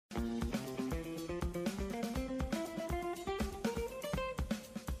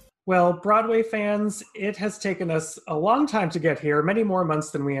Well, Broadway fans, it has taken us a long time to get here, many more months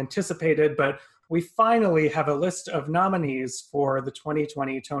than we anticipated, but we finally have a list of nominees for the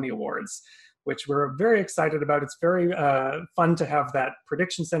 2020 Tony Awards, which we're very excited about. It's very fun to have that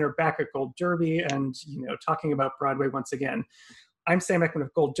prediction center back at Gold Derby and, talking about Broadway once again. I'm Sam Ekman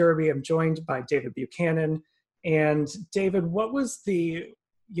of Gold Derby. I'm joined by David Buchanan. And David, what was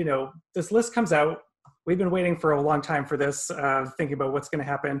this list comes out. We've been waiting for a long time for this, thinking about what's going to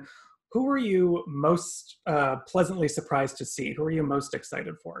happen. Who were you most pleasantly surprised to see? Who are you most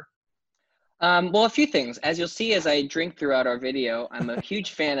excited for? Well, a few things. As you'll see as I drink throughout our video, I'm a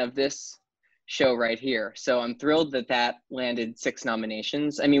huge fan of this show right here. So I'm thrilled that landed 6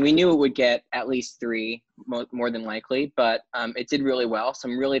 nominations. I mean, we knew it would get at least 3, more than likely, but it did really well. So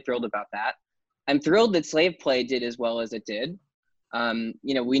I'm really thrilled about that. I'm thrilled that Slave Play did as well as it did.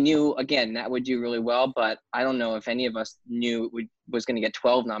 We knew, again, that would do really well, but I don't know if any of us knew it was going to get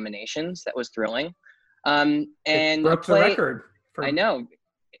 12 nominations. That was thrilling. And it broke the record. I know.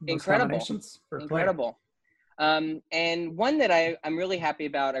 Incredible. And one that I'm really happy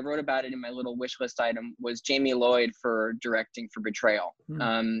about, I wrote about it in my little wish list item, was Jamie Lloyd for directing for Betrayal.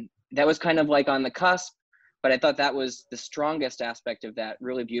 That was kind of like on the cusp, but I thought that was the strongest aspect of that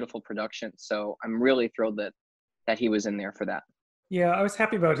really beautiful production. So I'm really thrilled that he was in there for that. Yeah, I was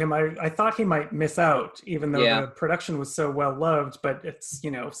happy about him. I thought he might miss out, even though the production was so well loved. But it's,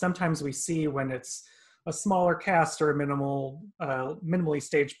 sometimes we see when it's a smaller cast or a minimally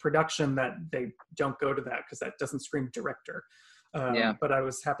staged production that they don't go to that because that doesn't scream director. But I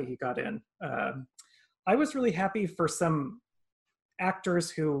was happy he got in. I was really happy for some actors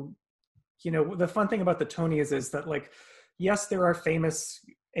who, the fun thing about the Tonys is that, like, yes, there are famous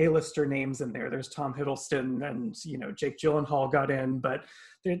A-lister names in there. There's Tom Hiddleston and, Jake Gyllenhaal got in, but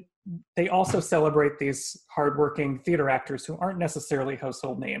they also celebrate these hardworking theater actors who aren't necessarily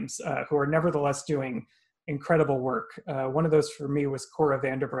household names, who are nevertheless doing incredible work. One of those for me was Cora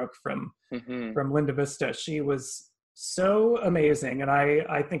Vanderbroek from Linda Vista. She was so amazing. And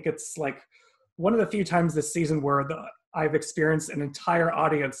I think it's like one of the few times this season where I've experienced an entire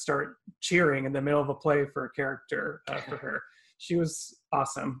audience start cheering in the middle of a play for a character for her. She was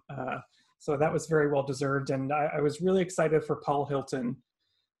awesome. So that was very well deserved. And I was really excited for Paul Hilton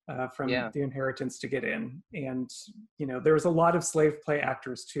from The Inheritance to get in. And, there was a lot of slave play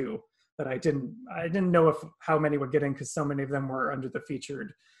actors too that I didn't know how many would get in because so many of them were under the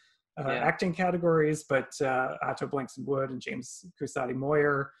featured acting categories, but Otto Blankson Wood and James Kusati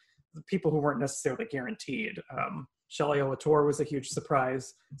Moyer, the people who weren't necessarily guaranteed. Shelley Latour was a huge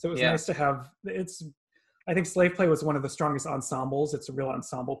surprise. So it was nice to have, I think Slave Play was one of the strongest ensembles. It's a real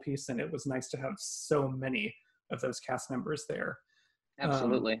ensemble piece, and it was nice to have so many of those cast members there.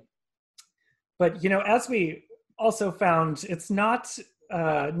 Absolutely. But, as we also found, it's not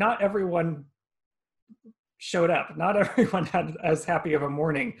everyone showed up. Not everyone had as happy of a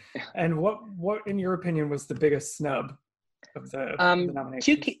morning. And what in your opinion, was the biggest snub of the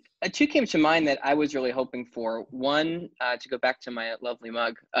nominations? Two came to mind that I was really hoping for. One, to go back to my lovely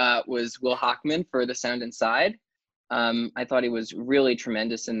mug, was Will Hochman for The Sound Inside. I thought he was really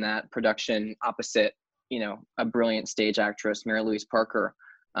tremendous in that production opposite, a brilliant stage actress, Mary Louise Parker.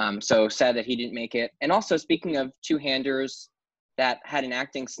 So sad that he didn't make it. And also, speaking of two-handers that had an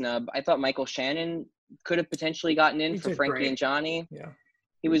acting snub, I thought Michael Shannon could have potentially gotten in for Frankie great. and Johnny. Yeah.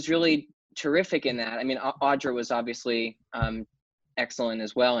 He was really terrific in that. I mean, Audra was obviously excellent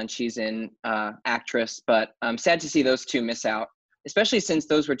as well, and she's in actress, but I'm sad to see those two miss out, especially since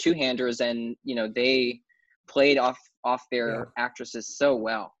those were two-handers and they played off their actresses so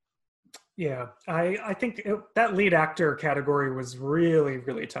well. Yeah, I think that lead actor category was really,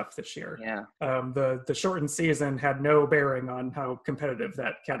 really tough this year. Yeah. The shortened season had no bearing on how competitive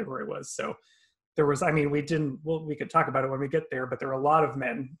that category was. So there was, we could talk about it when we get there, but there were a lot of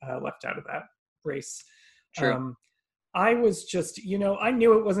men left out of that race. True. I was just, I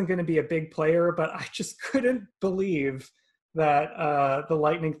knew it wasn't going to be a big player, but I just couldn't believe that The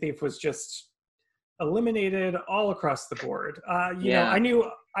Lightning Thief was just eliminated all across the board. I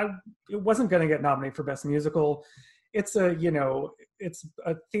knew it wasn't going to get nominated for Best Musical. It's a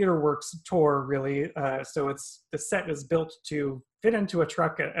TheaterWorks tour, really. So the set is built to fit into a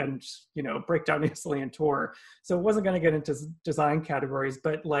truck and, break down easily and tour. So it wasn't going to get into design categories,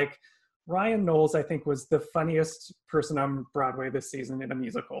 but like, Ryan Knowles, I think, was the funniest person on Broadway this season in a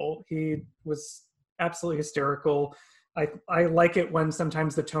musical. He was absolutely hysterical. I like it when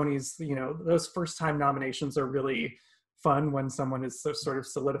sometimes the Tonys, those first-time nominations are really fun when someone is so sort of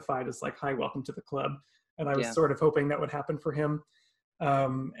solidified as like, hi, welcome to the club. And I was sort of hoping that would happen for him.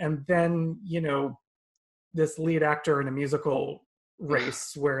 And then, this lead actor in a musical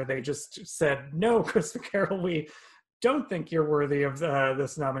race where they just said, no, Christopher Carroll, we don't think you're worthy of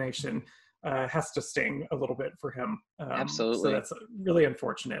this nomination, has to sting a little bit for him. Absolutely. So that's really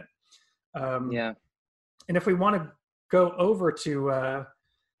unfortunate. Yeah. And if we want to go over to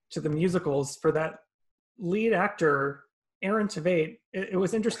the musicals, for that lead actor, Aaron Tveit, it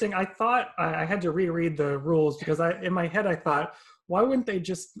was interesting. I thought I had to reread the rules because in my head I thought, why wouldn't they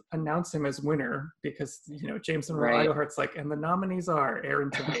just announce him as winner? Because, you know, James Monroe Idleheart's like, and the nominees are Aaron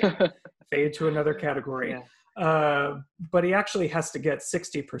Tveit, fade to another category. Yeah. But he actually has to get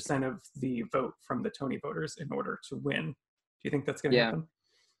 60% of the vote from the Tony voters in order to win. Do you think that's going to happen?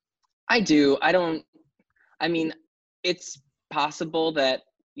 I do. I mean, it's possible that,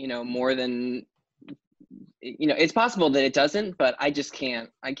 you know, more than, you know, it's possible that it doesn't, but I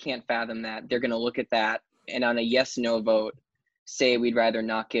can't fathom that they're going to look at that and on a yes, no vote, say we'd rather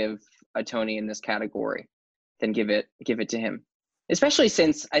not give a Tony in this category than give it to him. Especially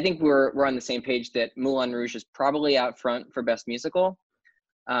since I think we're on the same page that Moulin Rouge is probably out front for Best Musical.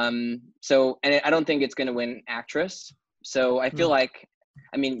 So, and I don't think it's going to win actress. So I feel like,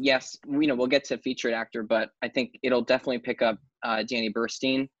 I mean, yes, you know, we'll get to featured actor, but I think it'll definitely pick up Danny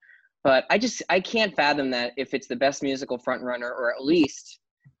Burstein. But I can't fathom that if it's the Best Musical frontrunner, or at least,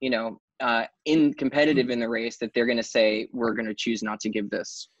 you know, in competitive in the race, that they're going to say we're going to choose not to give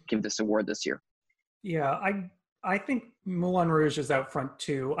this award this year. Yeah, I think Moulin Rouge is out front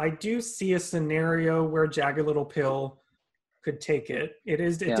too. I do see a scenario where Jagged Little Pill could take it. It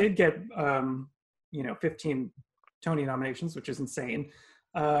did get 15 Tony nominations, which is insane.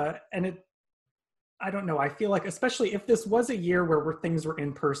 And I don't know. I feel like, especially if this was a year where things were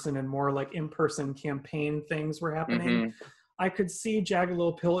in person and more like in-person campaign things were happening, I could see Jagged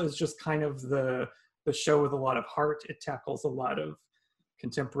Little Pill as just kind of the show with a lot of heart. It tackles a lot of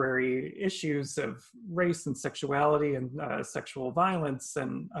contemporary issues of race and sexuality and sexual violence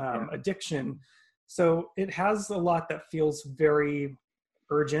and addiction. So it has a lot that feels very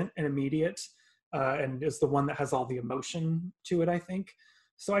urgent and immediate, and is the one that has all the emotion to it, I think.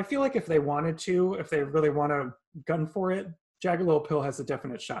 So I feel like if they really want to gun for it, Jagged Little Pill has a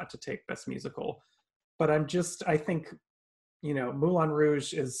definite shot to take Best Musical. But I think, you know, Moulin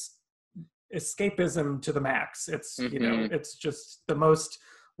Rouge is escapism to the max. It's, you know, it's just the most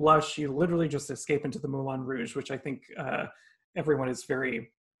lush. You literally just escape into the Moulin Rouge, which I think everyone is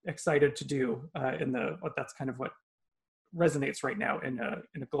very excited to do that's kind of what resonates right now in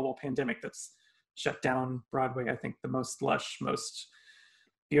a global pandemic that's shut down Broadway. I think the most lush, most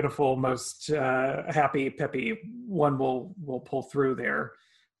beautiful, most happy, peppy one will pull through there.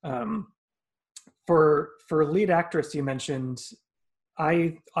 For lead actress, you mentioned,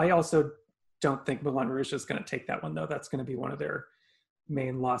 I also don't think Moulin Rouge is going to take that one, though. That's going to be one of their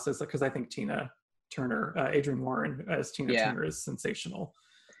main losses, because I think Tina Turner, Adrienne Warren as Tina Turner is sensational.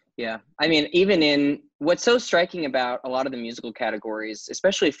 Yeah. I mean, even in what's so striking about a lot of the musical categories,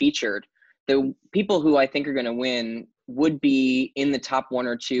 especially featured, the people who I think are going to win would be in the top 1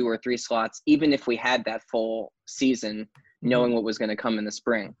 or 2 or 3 slots, even if we had that full season, knowing what was going to come in the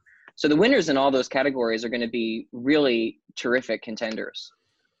spring. So the winners in all those categories are going to be really terrific contenders,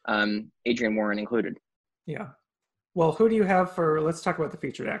 Adrienne Warren included. Yeah. Well, who do you have let's talk about the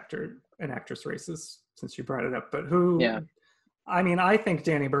featured actor and actress races, since you brought it up. But I mean, I think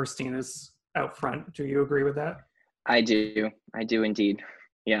Danny Burstein is out front. Do you agree with that? I do indeed.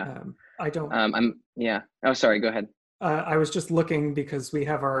 Yeah. I don't. Oh, sorry. Go ahead. I was just looking because we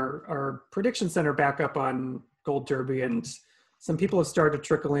have our prediction center back up on Gold Derby, and some people have started to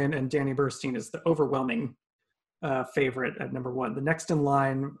trickle in, and Danny Burstein is the overwhelming favorite at number 1. The next in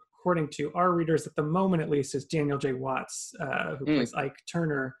line, according to our readers at the moment at least, is Daniel J. Watts, who plays Ike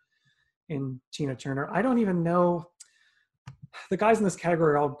Turner in Tina Turner. I don't even know. The guys in this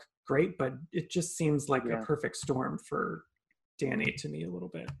category are all great, but it just seems like a perfect storm for Danny to me a little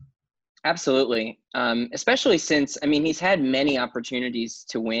bit. Absolutely. Especially since, I mean, he's had many opportunities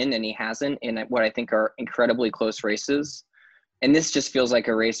to win and he hasn't, in what I think are incredibly close races. And this just feels like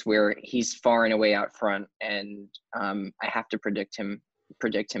a race where he's far and away out front, and I have to predict him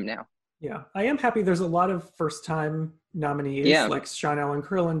now. Yeah, I am happy there's a lot of first-time nominees, like Sean Allen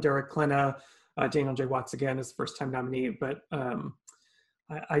Crillon, Derek Klena, Daniel J. Watts again is first-time nominee, but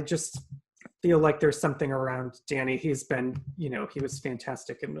I just feel like there's something around Danny. He's been, you know, he was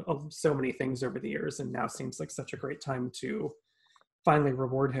fantastic in so many things over the years, and now seems like such a great time to finally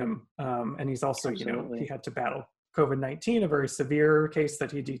reward him. And he's also, you know, he had to battle COVID-19, a very severe case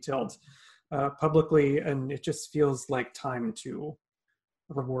that he detailed publicly, and it just feels like time to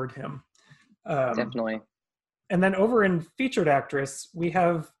reward him. Definitely. And then over in featured actress, we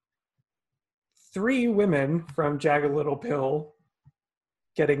have 3 women from Jagged Little Pill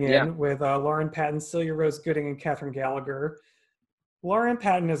getting Yeah. in with Lauren Patton, Celia Rose Gooding, and Catherine Gallagher. Lauren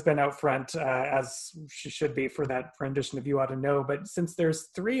Patton has been out front, as she should be, for that rendition of You Ought to Know. But since there's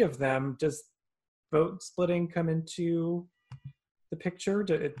three of them, does vote splitting come into the picture?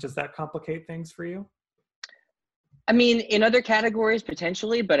 Does that complicate things for you? I mean, in other categories,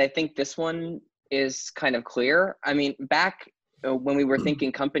 potentially, but I think this one is kind of clear. I mean, back when we were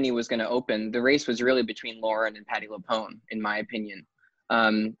thinking Company was going to open, the race was really between Lauren and Patti LuPone, in my opinion.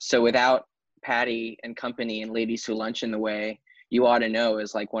 So without Patti and Company and Ladies Who Lunch in the way, You Ought to Know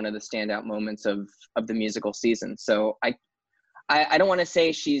is like one of the standout moments of the musical season. So I don't want to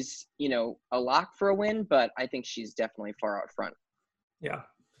say she's, you know, a lock for a win, but I think she's definitely far out front. Yeah.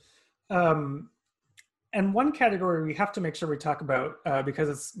 And one category we have to make sure we talk about, because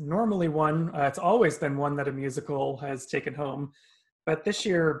it's normally one, it's always been one that a musical has taken home. But this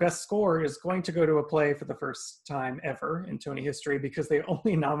year, Best Score is going to go to a play for the first time ever in Tony history, because they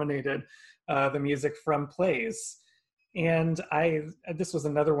only nominated the music from plays. And this was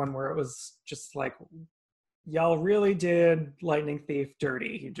another one where it was just like, y'all really did Lightning Thief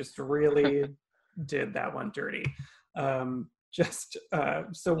dirty. You just really did that one dirty. Yeah.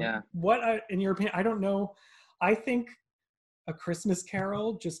 What, in your opinion, I don't know. I think A Christmas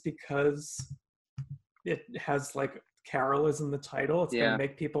Carol, just because it has like Carol is in the title, it's going to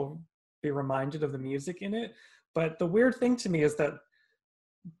make people be reminded of the music in it. But the weird thing to me is that,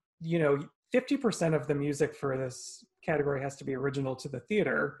 you know, 50% of the music for this category has to be original to the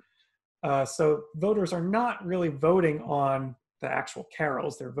theater. So voters are not really voting on the actual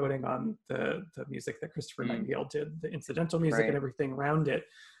carols. They're voting on the music that Christopher Nightingale did, the incidental music and everything around it.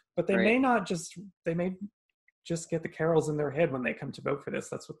 But they may just get the carols in their head when they come to vote for this.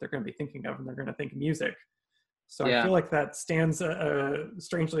 That's what they're going to be thinking of, and they're going to think music. So I feel like that stands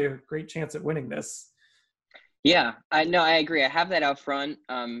strangely a great chance at winning this. Yeah, I agree. I have that out front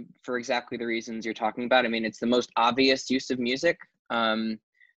for exactly the reasons you're talking about. I mean, it's the most obvious use of music. I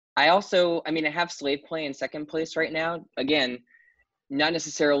have Slave Play in second place right now. Again, not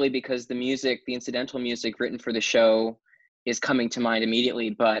necessarily because the incidental music written for the show is coming to mind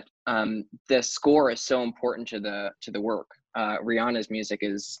immediately, but the score is so important to the work. Rihanna's music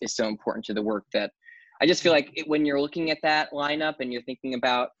is so important to the work that I just feel like when you're looking at that lineup and you're thinking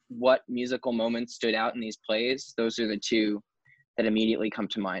about what musical moments stood out in these plays, those are the two that immediately come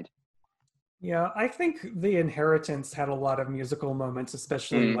to mind. Yeah, I think The Inheritance had a lot of musical moments,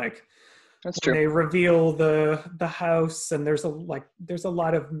 especially like That's when true. they reveal the house, and there's a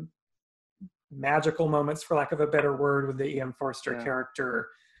lot of magical moments, for lack of a better word, with the E.M. Forster character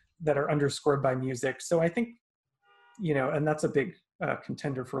that are underscored by music. So I think, you know, and that's a big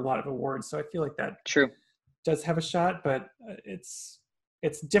contender for a lot of awards. So I feel like that does have a shot, but it's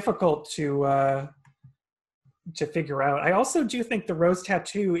difficult to figure out. I also do think the Rose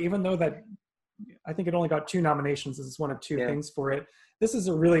Tattoo, even though that I think it only got 2 nominations, this is one of 2 things for it. This is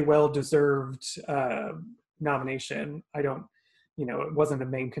a really well-deserved nomination. It wasn't a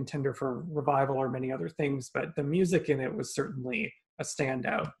main contender for Revival or many other things, but the music in it was certainly a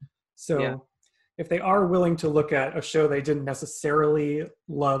standout. So if they are willing to look at a show they didn't necessarily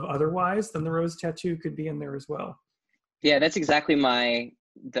love otherwise, then the Rose Tattoo could be in there as well. Yeah, that's exactly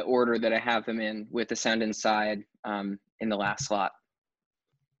the order that I have them in, with The Sound Inside in the last slot.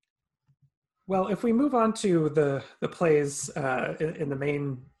 Well, if we move on to the plays in the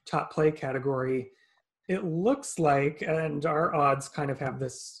main top play category, it looks like, and our odds kind of have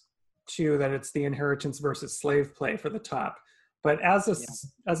this too, that it's The Inheritance versus Slave Play for the top. But as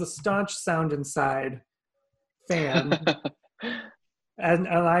a staunch Sound Inside fan, and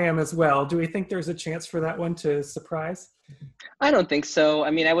I am as well, do we think there's a chance for that one to surprise? I don't think so.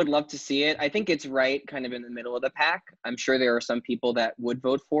 I mean, I would love to see it. I think it's right kind of in the middle of the pack. I'm sure there are some people that would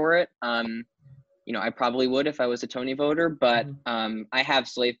vote for it. I probably would if I was a Tony voter, but I have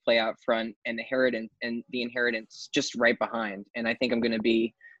Slave Play out front and The Inheritance just right behind. And I think I'm going to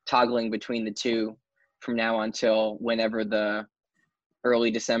be toggling between the two from now until whenever the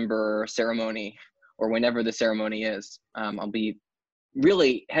early December ceremony, or whenever the ceremony is. I'll be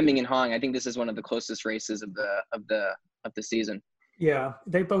really hemming and hawing. I think this is one of the closest races of the season. Yeah,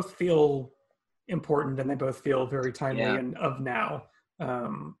 they both feel important, and they both feel very timely and of now.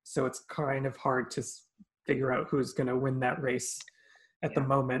 So it's kind of hard to figure out who's going to win that race at the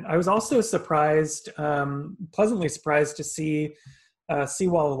moment. I was also pleasantly surprised to see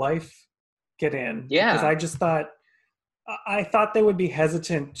Seawall of Life get in. Yeah. Because I thought they would be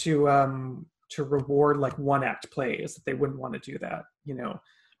hesitant to reward like one-act plays. That they wouldn't want to do that, you know.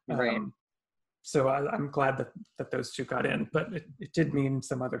 Right. So I'm glad that those 2 got in, but it did mean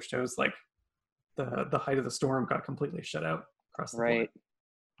some other shows like the Height of the Storm got completely shut out across the board.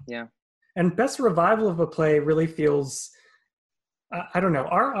 Yeah. And best revival of a play really feels, I don't know,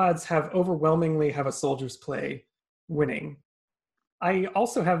 our odds overwhelmingly have A Soldier's Play winning. I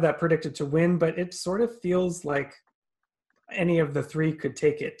also have that predicted to win, but it sort of feels like any of the three could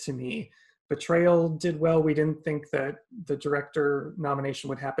take it to me. Betrayal did well. We didn't think that the director nomination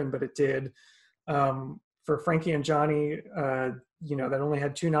would happen, but it did. For Frankie and Johnny, that only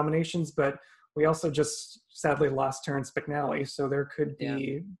had 2 nominations, but we also just sadly lost Terrence McNally, so there could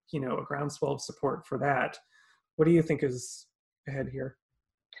be, a groundswell of support for that. What do you think is ahead here?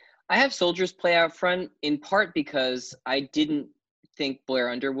 I have Soldier's Play out front, in part because I didn't think Blair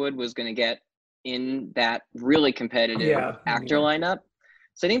Underwood was going to get in that really competitive actor lineup.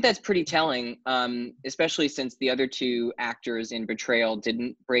 So I think that's pretty telling, especially since the other 2 actors in Betrayal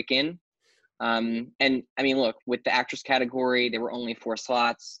didn't break in. And I mean, look, with the actress category, there were only 4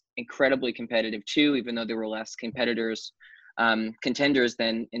 slots, incredibly competitive too, even though there were less contenders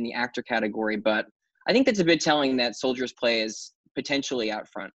than in the actor category. But I think that's a bit telling that Soldier's Play is potentially out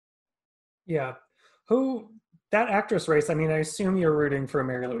front. Yeah. That actress race, I mean, I assume you're rooting for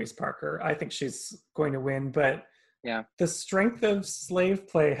Mary Louise Parker. I think she's going to win, but yeah, the strength of Slave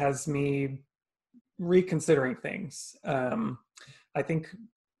Play has me reconsidering things. I think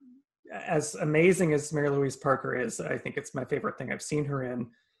as amazing as Mary Louise Parker is, I think it's my favorite thing I've seen her in.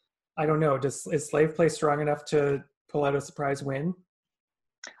 I don't know. Is Slave Play strong enough to pull out a surprise win?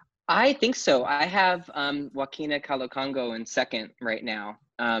 I think so. I have Joaquina Kalukango in second right now,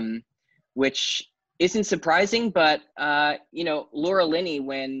 which isn't surprising, but Laura Linney,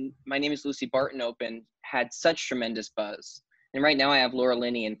 when My Name is Lucy Barton opened, had such tremendous buzz. And right now I have Laura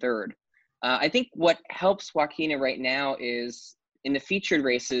Linney in third. I think what helps Joaquina right now is in the featured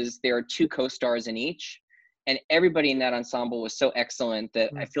races, there are 2 co-stars in each. And everybody in that ensemble was so excellent that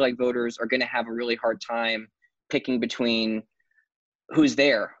I feel like voters are going to have a really hard time picking between who's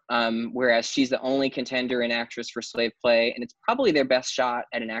there. Whereas she's the only contender in actress for Slave Play, and it's probably their best shot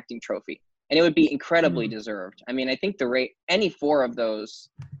at an acting trophy. And it would be incredibly deserved. I mean, I think any 4 of those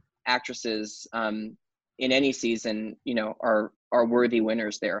actresses in any season, are worthy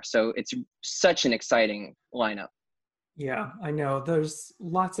winners there. So it's such an exciting lineup. Yeah, I know. There's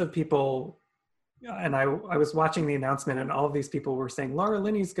lots of people, and I was watching the announcement, and all of these people were saying Laura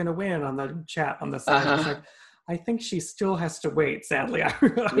Linney's going to win on the chat on the side. I was like, I think she still has to wait. Sadly, I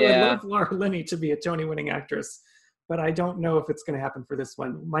would love Laura Linney to be a Tony-winning actress, but I don't know if it's going to happen for this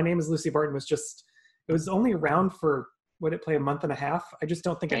one. My Name is Lucy Barton it was only around for, would it play a month and a half? I just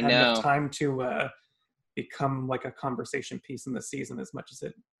don't think it had enough time to become like a conversation piece in the season as much as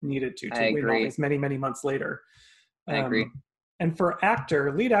it needed to win all these many, many months later. I agree. And for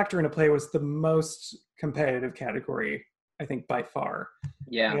lead actor in a play was the most competitive category, I think, by far.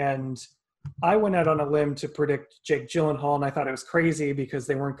 Yeah. And I went out on a limb to predict Jake Gyllenhaal, and I thought it was crazy because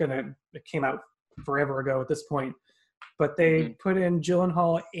it came out forever ago at this point. But they put in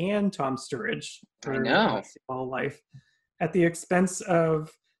Gyllenhaal and Tom Sturridge for All Life at the expense of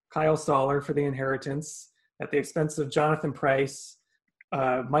Kyle Soller for The Inheritance, at the expense of Jonathan Pryce,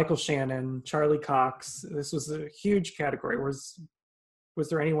 Michael Shannon, Charlie Cox. This was a huge category. Was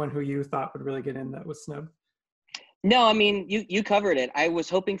there anyone who you thought would really get in that was snubbed? No, I mean, you covered it. I was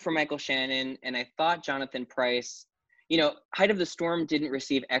hoping for Michael Shannon, and I thought Jonathan Pryce. Height of the Storm didn't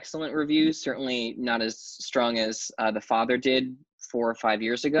receive excellent reviews, certainly not as strong as The Father did 4 or 5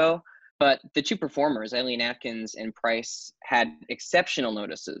 years ago. But the 2 performers, Eileen Atkins and Pryce, had exceptional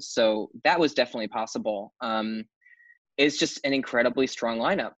notices. So that was definitely possible. It's just an incredibly strong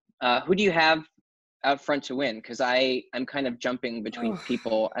lineup. Who do you have out front to win? Because I'm kind of jumping between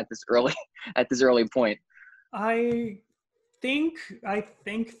people at this early point. I think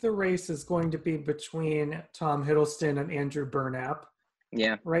the race is going to be between Tom Hiddleston and Andrew Burnap.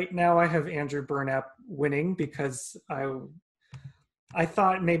 Yeah. Right now I have Andrew Burnap winning because I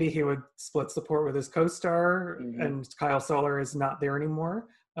thought maybe he would split support with his co-star, and Kyle Soller is not there anymore.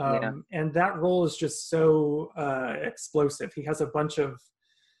 And that role is just so explosive. He has a bunch of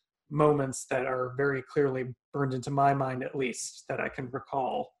moments that are very clearly burned into my mind, at least, that I can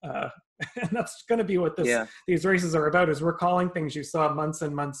recall. And that's going to be what these races are about, is recalling things you saw months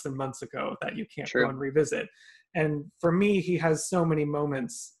and months and months ago that you can't go and revisit. And for me, he has so many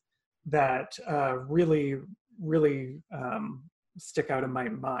moments that really, really stick out in my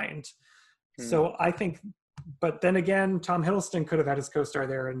mind. So I think, but then again, Tom Hiddleston could have had his co-star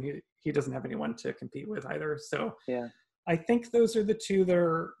there, and he doesn't have anyone to compete with either. So I think those are the 2 that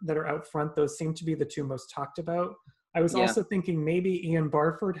are out front. Those seem to be the 2 most talked about. I was also thinking maybe Ian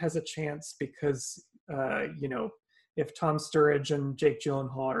Barford has a chance because, if Tom Sturridge and Jake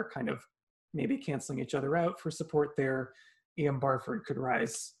Gyllenhaal are kind of maybe canceling each other out for support there, Ian Barford could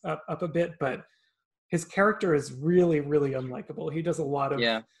rise up a bit, but his character is really, really unlikable. He does a lot of,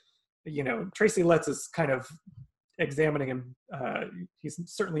 Tracy Letts is kind of examining him. He's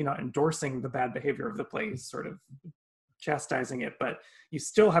certainly not endorsing the bad behavior of the play. He's sort of chastising it, but you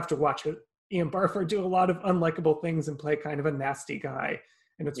still have to watch Ian Barford do a lot of unlikable things and play kind of a nasty guy.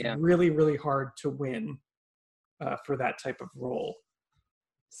 And it's really, really hard to win for that type of role.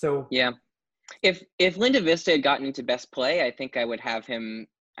 So yeah, if Linda Vista had gotten into Best Play, I think I would have him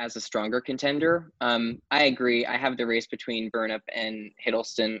as a stronger contender. I agree. I have the race between Burnap and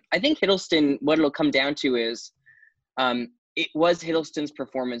Hiddleston. I think Hiddleston, what it'll come down to is, it was Hiddleston's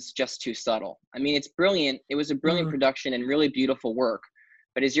performance just too subtle. I mean, it's brilliant. It was a brilliant production and really beautiful work.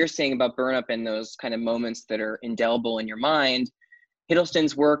 But as you're saying about Burnap and those kind of moments that are indelible in your mind,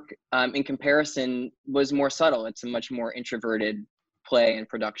 Hiddleston's work in comparison was more subtle. It's a much more introverted play and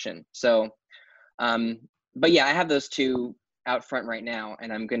production. So, but yeah, I have those two out front right now,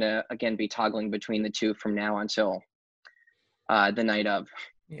 and I'm going to, again, be toggling between the two from now until the night of.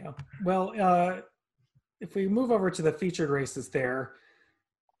 Yeah. Well, if we move over to the featured races there,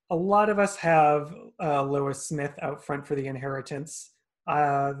 a lot of us have Lois Smith out front for the Inheritance.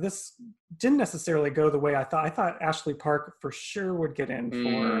 This didn't necessarily go the way I thought. I thought Ashley Park for sure would get in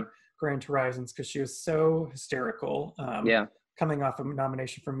for Grand Horizons because she was so hysterical coming off a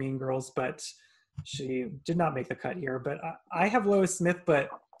nomination for Mean Girls, but she did not make the cut here. But I have Lois Smith, but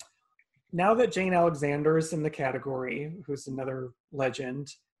now that Jane Alexander's in the category, who's another legend,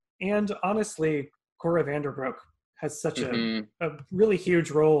 and honestly, Cora Vanderbroek has such a really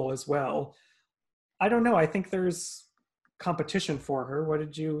huge role as well. I don't know. I think there's competition for her. What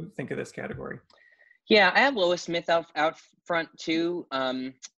did you think of this category? Yeah, I have Lois Smith out front too.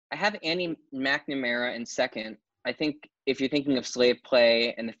 I have Annie McNamara in second. I think if you're thinking of Slave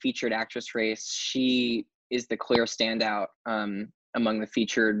Play and the featured actress race, she is the clear standout among the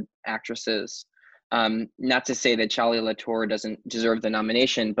featured actresses. Not to say that Charlie Latour doesn't deserve the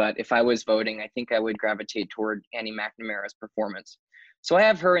nomination, but if I was voting, I think I would gravitate toward Annie McNamara's performance. So I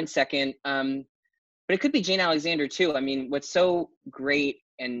have her in second, but it could be Jane Alexander too. I mean, what's so great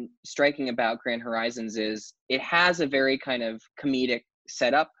and striking about Grand Horizons is it has a very kind of comedic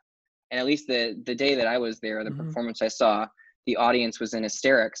setup. And at least the day that I was there, the performance I saw, the audience was in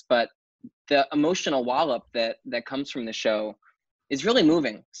hysterics, but the emotional wallop that comes from the show is really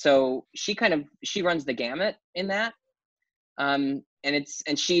moving. So she runs the gamut in that. And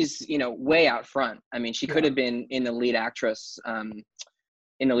she's, way out front. I mean, she could have been in the lead actress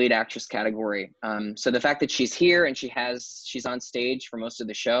category. So the fact that she's here and she's on stage for most of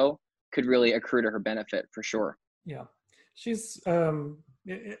the show could really accrue to her benefit for sure. Yeah. She's,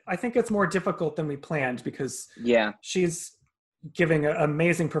 I think it's more difficult than we planned because she's giving an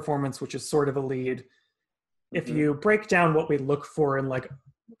amazing performance, which is sort of a lead. If you break down what we look for in like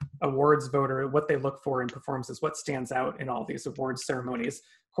awards voter, what they look for in performances, what stands out in all these awards ceremonies,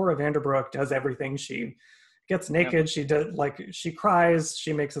 Cora Vanderbroek does everything. She gets naked. She does, she cries.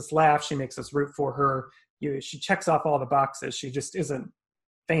 She makes us laugh. She makes us root for her. She checks off all the boxes. She just isn't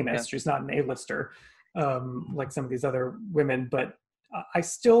famous. Yeah. She's not an A-lister like some of these other women, but I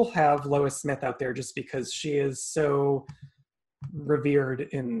still have Lois Smith out there just because she is so revered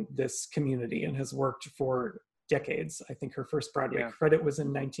in this community and has worked for decades. I think her first Broadway credit was in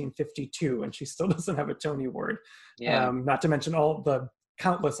 1952 and she still doesn't have a Tony Award. Not to mention all the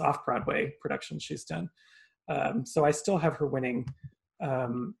countless off-Broadway productions she's done. So I still have her winning.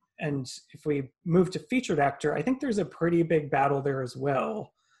 And if we move to featured actor, I think there's a pretty big battle there as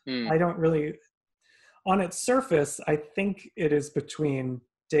well. I don't really, on its surface, I think it is between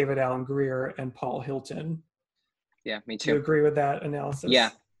David Alan Grier and Paul Hilton. Yeah, me too. Do you agree with that analysis?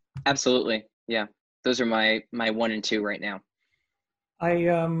 Yeah, absolutely. Yeah, those are my 1 and 2 right now. I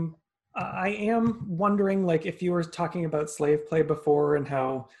am wondering, like, if you were talking about Slave Play before and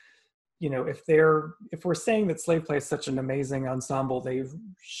how, if we're saying that Slave Play is such an amazing ensemble, they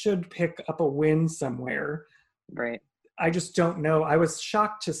should pick up a win somewhere. Right. I just don't know. I was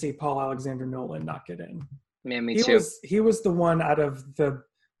shocked to see Paul Alexander Nolan not get in. Man, me too. He was the one out of the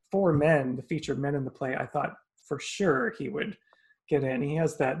 4 men, the featured men in the play, I thought for sure he would get in. He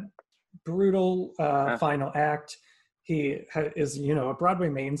has that brutal final act. He is, a Broadway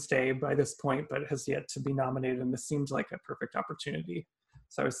mainstay by this point, but has yet to be nominated, and this seemed like a perfect opportunity.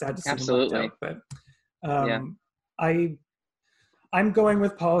 So I was sad to see him left out. But I'm going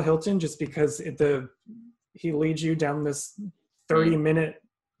with Paul Hilton just because he leads you down this 30-minute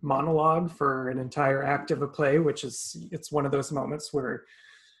monologue for an entire act of a play, it's one of those moments where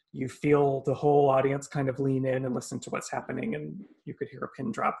you feel the whole audience kind of lean in and listen to what's happening, and you could hear a pin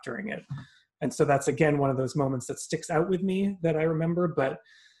drop during it. And so that's, again, one of those moments that sticks out with me that I remember. But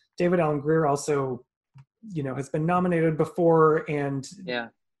David Alan Grier also, has been nominated before, and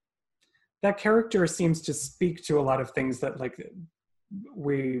that character seems to speak to a lot of things that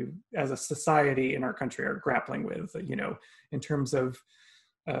we as a society in our country are grappling with, in terms of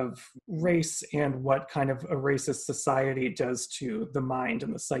race and what kind of a racist society does to the mind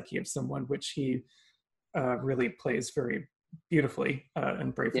and the psyche of someone, which he really plays very beautifully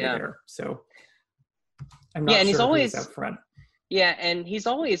and bravely there. So I'm not sure who's out front. Yeah, and he's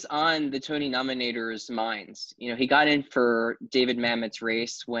always on the Tony nominators' minds. He got in for David Mamet's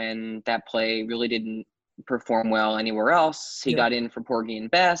Race when that play really didn't perform well anywhere else. He got in for Porgy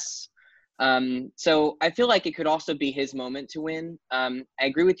and Bess. So I feel like it could also be his moment to win. I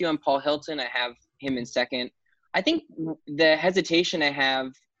agree with you on Paul Hilton. I have him in second. I think the hesitation I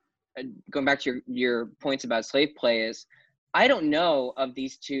have, going back to your points about slave play, is I don't know of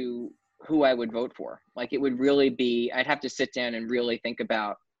these two who I would vote for. It would really be, I'd have to sit down and really think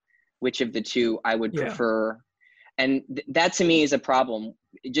about which of the two I would prefer. And that to me is a problem,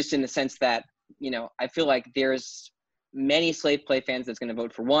 just in the sense that, I feel like there's many slave play fans that's going to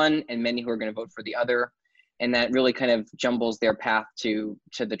vote for one and many who are going to vote for the other. And that really kind of jumbles their path to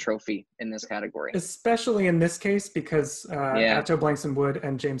the trophy in this category. Especially in this case, because Atto Blankson Wood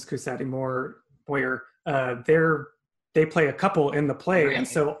and James Cusati Boyer, they play a couple in the play. Right. And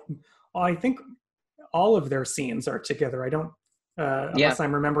so I think all of their scenes are together. I don't, unless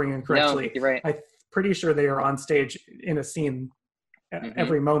I'm remembering incorrectly. No, you're right. I'm pretty sure they are on stage in a scene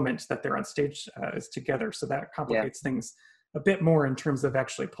every moment that they're on stage is together. So that complicates things a bit more in terms of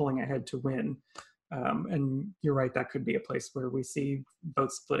actually pulling ahead to win. And you're right, that could be a place where we see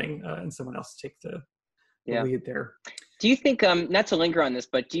vote splitting and someone else take the lead there. Do you think, not to linger on this,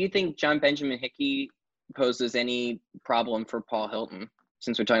 but do you think John Benjamin Hickey poses any problem for Paul Hilton,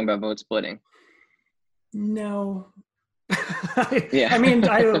 since we're talking about vote splitting? No. I mean,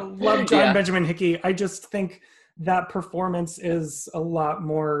 I love John Benjamin Hickey. I just think that performance is a lot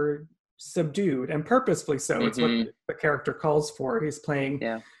more subdued, and purposefully so. It's what the character calls for. He's playing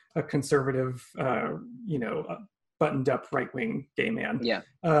a conservative, buttoned up right-wing gay man.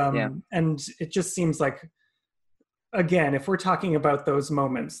 And it just seems like, again, if we're talking about those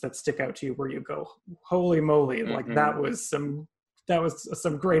moments that stick out to you where you go, holy moly, that was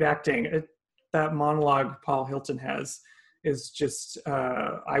some great acting. That monologue Paul Hilton has is just,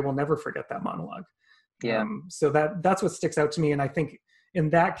 I will never forget that monologue. So that's what sticks out to me. And I think in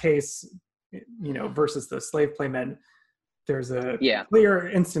that case, versus the slave play men, there's a clear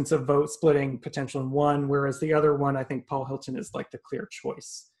instance of vote splitting potential in one, whereas the other one, I think Paul Hilton is the clear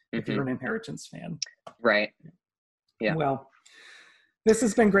choice if you're an Inheritance fan. Right. Yeah. Well, this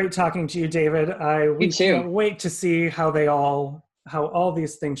has been great talking to you, David. We can't wait to see how all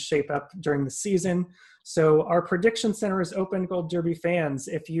these things shape up during the season. So our prediction center is open, Gold Derby fans.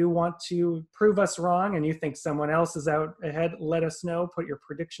 If you want to prove us wrong and you think someone else is out ahead, let us know. Put your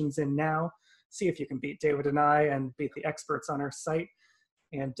predictions in now. See if you can beat David and I and beat the experts on our site.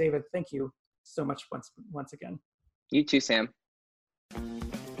 And David, thank you so much once again. You too, Sam.